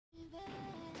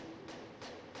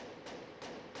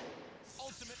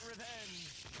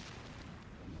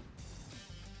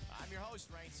host,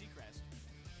 Ryan Seacrest.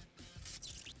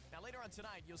 Now, later on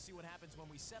tonight, you'll see what happens when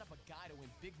we set up a guy to win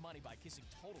big money by kissing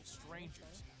total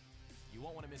strangers. You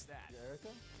won't want to miss that.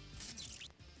 Erica?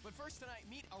 But first tonight,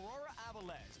 meet Aurora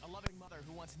Avilés, a loving mother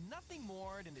who wants nothing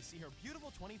more than to see her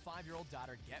beautiful 25-year-old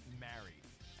daughter get married.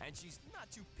 And she's not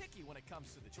too picky when it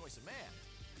comes to the choice of man.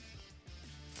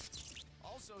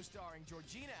 Also starring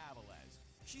Georgina Avilés.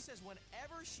 She says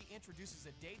whenever she introduces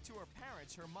a date to her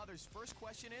parents, her mother's first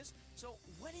question is, "So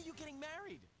when are you getting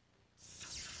married?"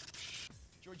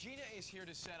 Georgina is here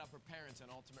to set up her parents on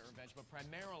ultimate revenge, but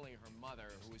primarily her mother,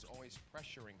 who is always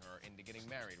pressuring her into getting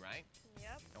married, right?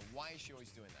 Yep. Now, why is she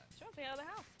always doing that? She wants me out of the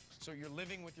house. So you're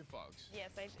living with your folks? Yes,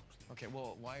 I do. Okay,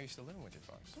 well, why are you still living with your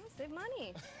folks? I want to save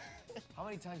money. How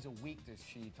many times a week does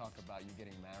she talk about you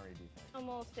getting married, do you think?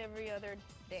 Almost every other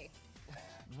day.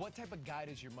 What type of guy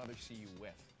does your mother see you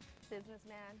with?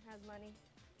 Businessman, has money,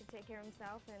 can take care of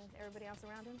himself and everybody else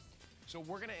around him. So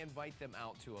we're gonna invite them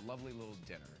out to a lovely little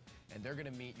dinner, and they're gonna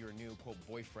meet your new, quote,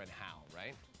 boyfriend, Hal,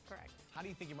 right? Correct. How do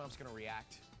you think your mom's gonna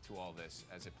react to all this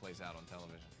as it plays out on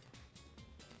television?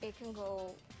 It can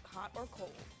go hot or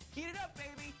cold. Heat it up,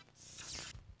 baby!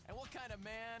 And what kind of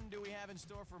man do we have in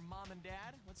store for mom and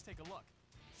dad? Let's take a look.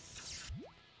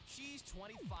 She's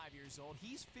 25 years old.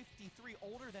 He's 53,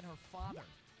 older than her father.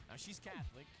 Now, she's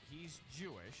Catholic. He's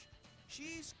Jewish.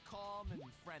 She's calm and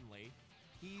friendly.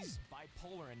 He's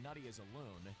bipolar and nutty as a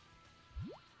loon.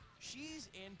 She's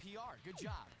in PR. Good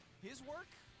job. His work?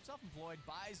 Self-employed,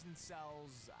 buys and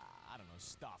sells, I don't know,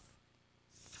 stuff.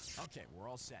 Okay, we're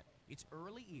all set. It's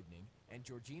early evening, and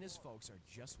Georgina's folks are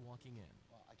just walking in.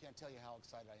 Well, I can't tell you how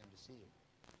excited I am to see you.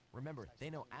 Remember, they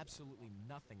know absolutely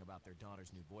nothing about their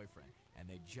daughter's new boyfriend, and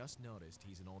they just noticed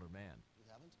he's an older man.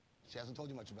 You haven't? She hasn't told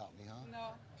you much about me, huh? No.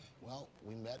 Well,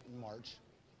 we met in March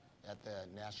at the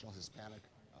National Hispanic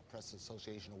Press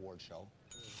Association Award Show.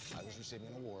 I was receiving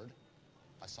an award.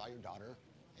 I saw your daughter,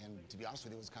 and to be honest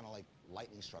with you, it was kind of like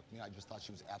lightning struck me. I just thought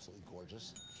she was absolutely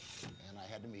gorgeous, and I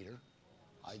had to meet her.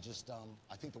 I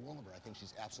think the world of her. I think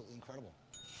she's absolutely incredible.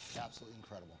 Absolutely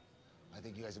incredible. I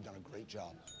think you guys have done a great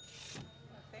job.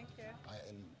 Thank you.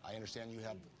 I understand you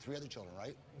have 3 other children,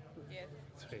 right? Yes.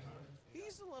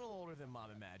 He's a little older than Mom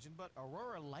imagined, but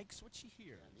Aurora likes what she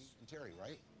hears. And Terry,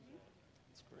 right?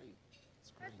 That's great.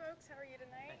 That's Hi, great. folks. How are you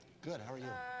tonight? Good. How are you?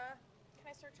 Can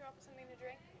I start you off with something to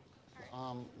drink?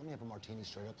 All right. Let me have a martini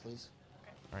straight up, please.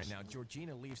 All right, now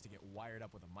Georgina leaves to get wired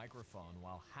up with a microphone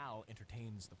while Hal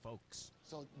entertains the folks.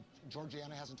 So,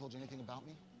 Georgiana hasn't told you anything about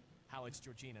me? Hal, it's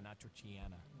Georgina, not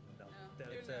Georgiana. No,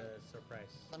 that's a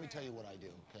surprise. Let me tell you what I do,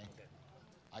 okay?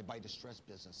 I buy distressed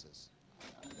businesses.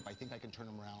 If I think I can turn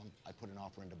them around, I put an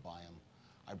offer in to buy them.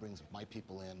 I bring my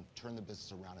people in, turn the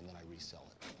business around, and then I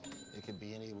resell it. It could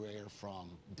be anywhere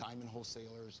from diamond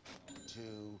wholesalers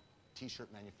to T-shirt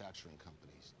manufacturing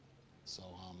companies. So,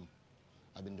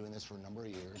 I've been doing this for a number of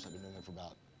years. I've been doing it for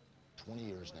about 20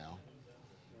 years now.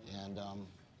 And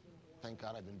thank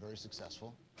God I've been very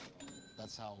successful.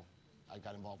 That's how I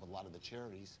got involved with a lot of the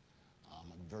charities. I'm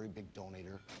a very big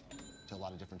donator to a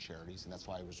lot of different charities, and that's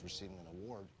why I was receiving an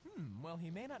award. Well,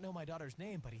 he may not know my daughter's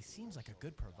name, but he seems like a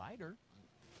good provider.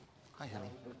 Hi,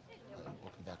 honey.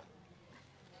 Welcome back.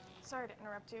 Sorry to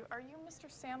interrupt you. Are you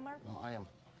Mr. Sandler? No, I am.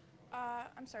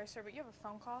 I'm sorry, sir, but you have a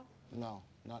phone call? No,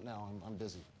 not now. I'm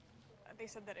busy. They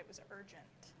said that it was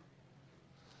urgent.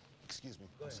 Excuse me.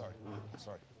 I'm sorry. I'm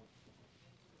sorry.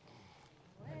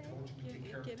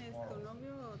 ¿Quién es tu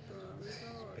novio o tu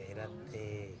amigo?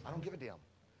 Espérate. I don't give a damn.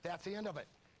 That's the end of it.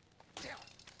 Damn.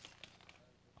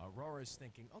 Aurora's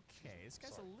thinking, okay, this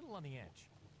guy's a little on the edge.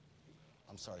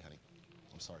 I'm sorry, honey.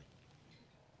 I'm sorry.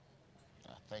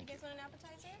 Thank you. You guys want an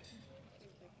appetizer?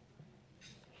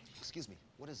 Excuse me.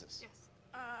 What is this? Yes.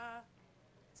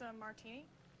 It's a martini.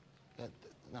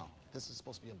 No, this is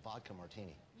supposed to be a vodka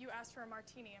martini. You asked for a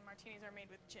martini, and martinis are made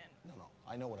with gin. No.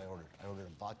 I know what I ordered. I ordered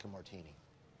a vodka martini.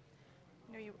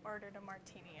 No, you ordered a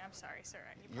martini. I'm sorry, sir.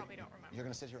 You probably don't remember. You're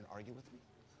going to sit here and argue with me?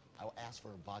 I will ask for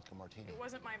a vodka martini. It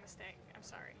wasn't my mistake. I'm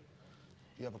sorry.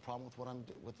 You have a problem with what I'm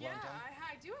doing? Yeah,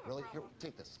 I do have really? a problem. Here,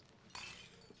 take this.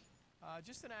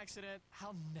 Just an accident.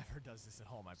 Hal never does this at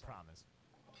home, I promise.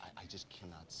 I just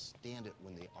cannot stand it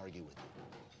when they argue with me.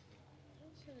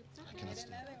 I cannot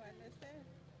stand it.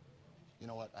 You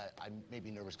know what? I may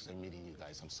be nervous because I'm meeting you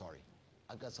guys. I'm sorry.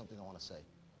 I've got something I want to say.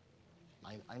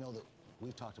 I know that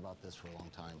we've talked about this for a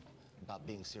long time, about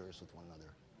being serious with one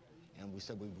another. And we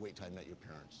said we'd wait till I met your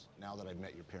parents. Now that I've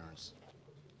met your parents,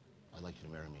 I'd like you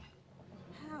to marry me.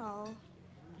 Hal.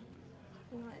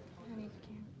 You know what? Honey, if you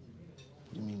can.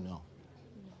 What do you mean no?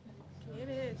 Get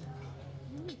it.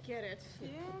 You get it. Yeah.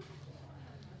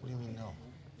 What do you mean no?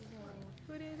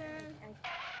 Put it out.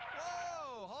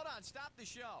 Whoa, hold on, stop the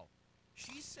show.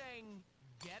 She's saying,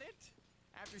 get it?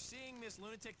 After seeing this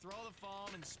lunatic throw the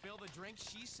phone and spill the drink,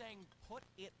 she's saying, put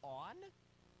it on?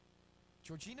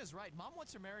 Georgina's right. Mom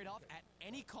wants her married off at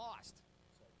any cost.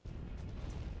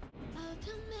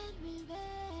 Ultimate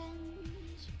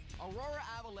revenge. Aurora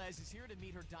Avilés is here to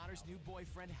meet her daughter's new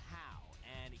boyfriend, Hal,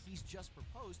 and he's just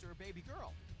proposed to her baby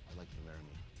girl. I'd like you to marry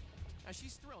me. Now,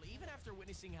 she's thrilled, even after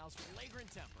witnessing Hal's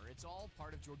flagrant temper. It's all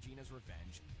part of Georgina's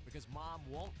revenge, because Mom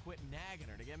won't quit nagging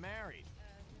her to get married.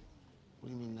 What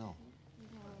do you mean, no?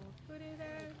 Put it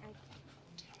on.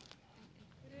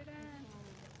 Put it on.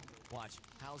 Watch,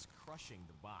 Hal's crushing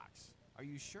the box. Are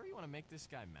you sure you want to make this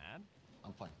guy mad?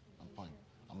 I'm fine. I'm fine.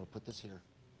 I'm gonna put this here.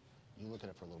 You look at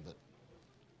it for a little bit.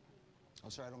 I'm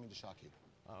sorry, I don't mean to shock you.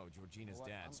 Oh, Georgina's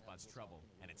dad spots trouble,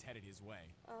 and it's headed his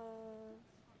way.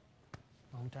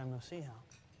 Long time no see, Hal.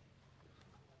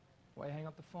 Why you hang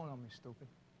up the phone on me, stupid?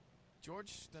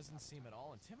 George doesn't seem at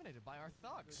all intimidated by our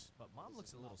thugs, but Mom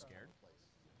looks a little scared.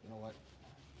 You know what?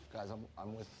 Guys,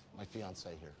 I'm with my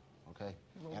fiancée here, okay?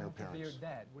 Well, and her what to parents. be your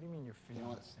dad? What do you mean your You know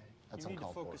what? fiancé? That's You need to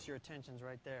uncalled focus for. your attentions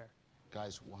right there.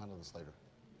 Guys, we'll handle this later.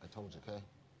 I told you, okay?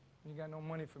 You got no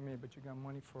money for me, but you got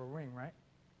money for a ring, right?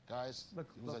 Guys,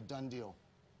 Look, it was a look. done deal.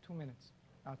 2 minutes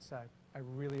outside. I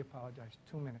really apologize.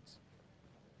 2 minutes.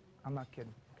 I'm not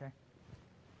kidding, okay?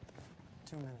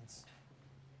 2 minutes.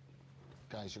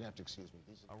 Guys, you're gonna have to excuse me.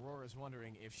 Aurora's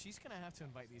wondering if she's gonna have to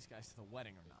invite these guys to the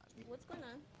wedding or not. What's going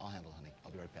on? I'll handle it, honey.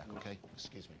 I'll be right back, okay?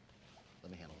 Excuse me.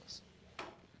 Let me handle this.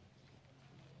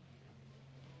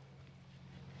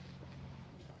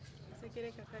 Se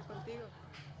quiere casar contigo.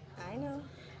 I know.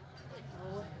 I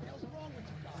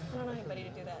don't know anybody to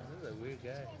do that. This is a weird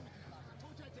guy.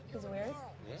 He's weird?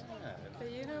 Yeah.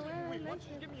 But you know what? I like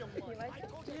it. You like him?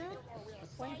 Yeah.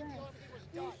 Why is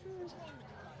that?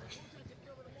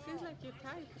 Seems like your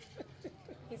type.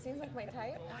 He seems like my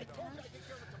type. I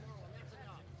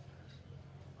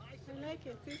like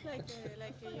it. Seems like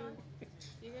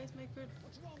you guys make good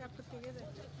couple together.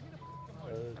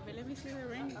 But let me see the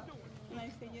ring. And I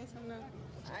say yes or no.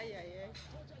 Ay, ay, ay.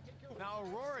 Now,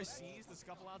 Aurora sees the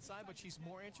scuffle outside, but she's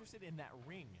more interested in that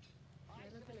ring. ¿Ya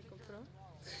no te le compró?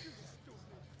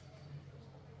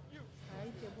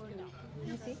 Ay, qué bonito.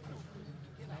 You see?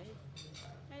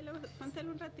 Ay,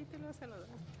 póntelo un ratito y luego se lo das.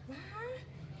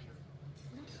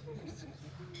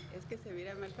 Es que se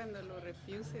mira mal cuando lo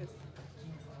refuses.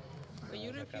 When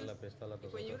you refuse,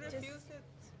 when you refuse it,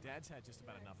 Dad's had just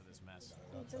about enough of this mess.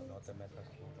 No te metas.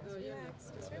 no, you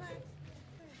Just relax.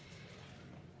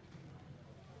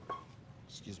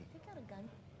 Excuse me. Take out a gun.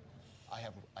 I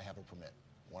have a permit.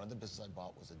 One of the businesses I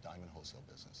bought was a diamond wholesale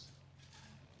business.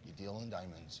 You deal in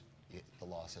diamonds, the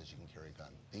law says you can carry a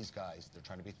gun. These guys, they're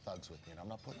trying to be thugs with me, and I'm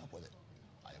not putting up with it.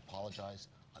 I apologize.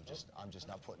 I'm just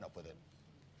not putting up with it.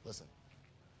 Listen,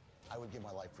 I would give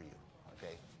my life for you,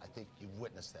 okay? I think you've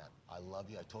witnessed that. I love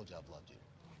you. I told you I've loved you.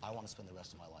 I want to spend the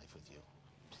rest of my life with you.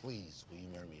 Please, will you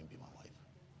marry me and be my wife?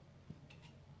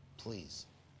 Please.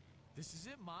 This is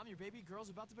it, Mom. Your baby girl's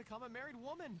about to become a married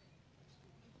woman.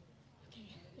 Okay,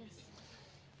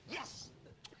 yes.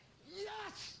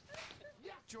 Yes!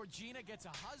 Yes! Georgina gets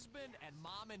a husband, and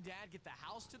Mom and Dad get the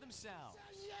house to themselves.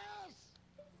 Yes!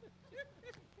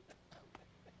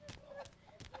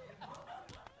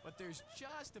 But there's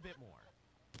just a bit more.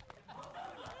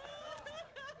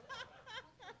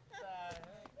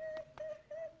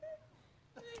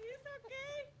 He's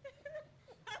okay.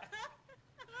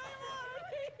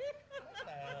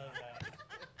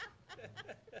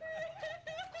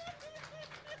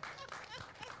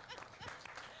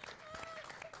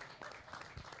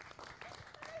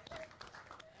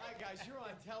 Hi, guys. You're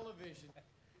on television.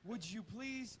 Would you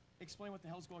please explain what the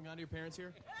hell's going on to your parents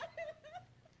here?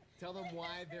 Tell them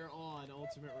why they're on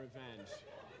Ultimate Revenge.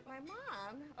 My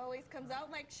mom always comes out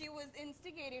like she was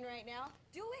instigating right now.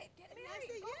 Do it. Get married.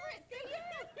 say Go for it. Say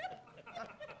yes.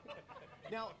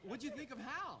 Now, what'd you think of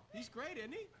Hal? He's great,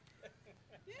 isn't he?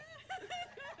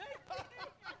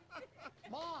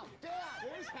 Mom! Dad!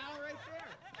 There's Hal right there.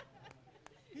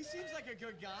 He seems like a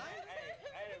good guy.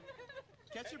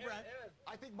 Catch your breath.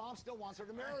 I think Mom still wants her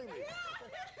to marry me.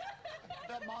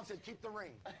 That Mom said, keep the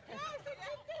ring.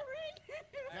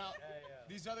 Now,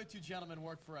 these other two gentlemen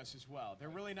work for us as well. They're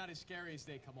really not as scary as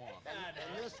they come off. And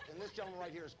this gentleman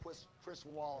right here is Chris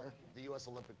Waller, the U.S.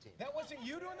 Olympic team. That wasn't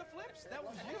you doing the flips? That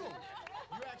was you.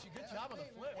 You actually, good job on the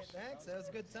flips. Thanks, that was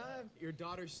a good time. Your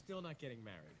daughter's still not getting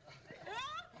married.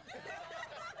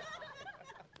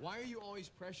 Why are you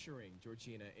always pressuring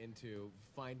Georgina into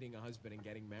finding a husband and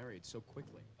getting married so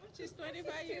quickly? She's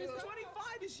 25 years old.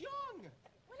 25 is young.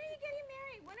 When are you getting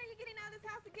married? When are you getting out of this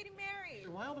house and getting married?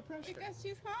 Why all the pressure? Because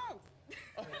she's home.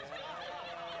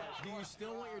 Do you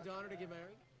still want your daughter to get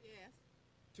married? Yes.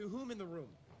 To whom in the room?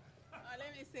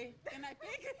 Let me see. Can I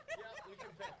pick? Yeah, you can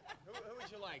pick. Who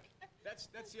would you like? That's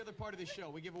the other part of the show.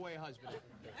 We give away a husband.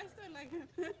 I still like him.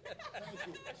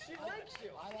 She likes you.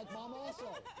 I like Mom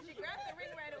also. She grabbed the ring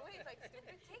right away. It's like,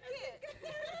 stupid ticket.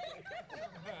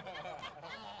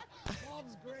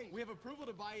 Mom's great. We have approval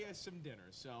to buy you some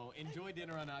dinner, so enjoy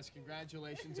dinner on us.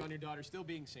 Congratulations on your daughter still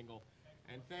being single.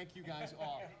 And thank you guys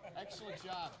all. Excellent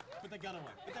job. Put that gun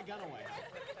away. Put that gun away.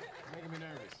 You're making me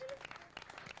nervous.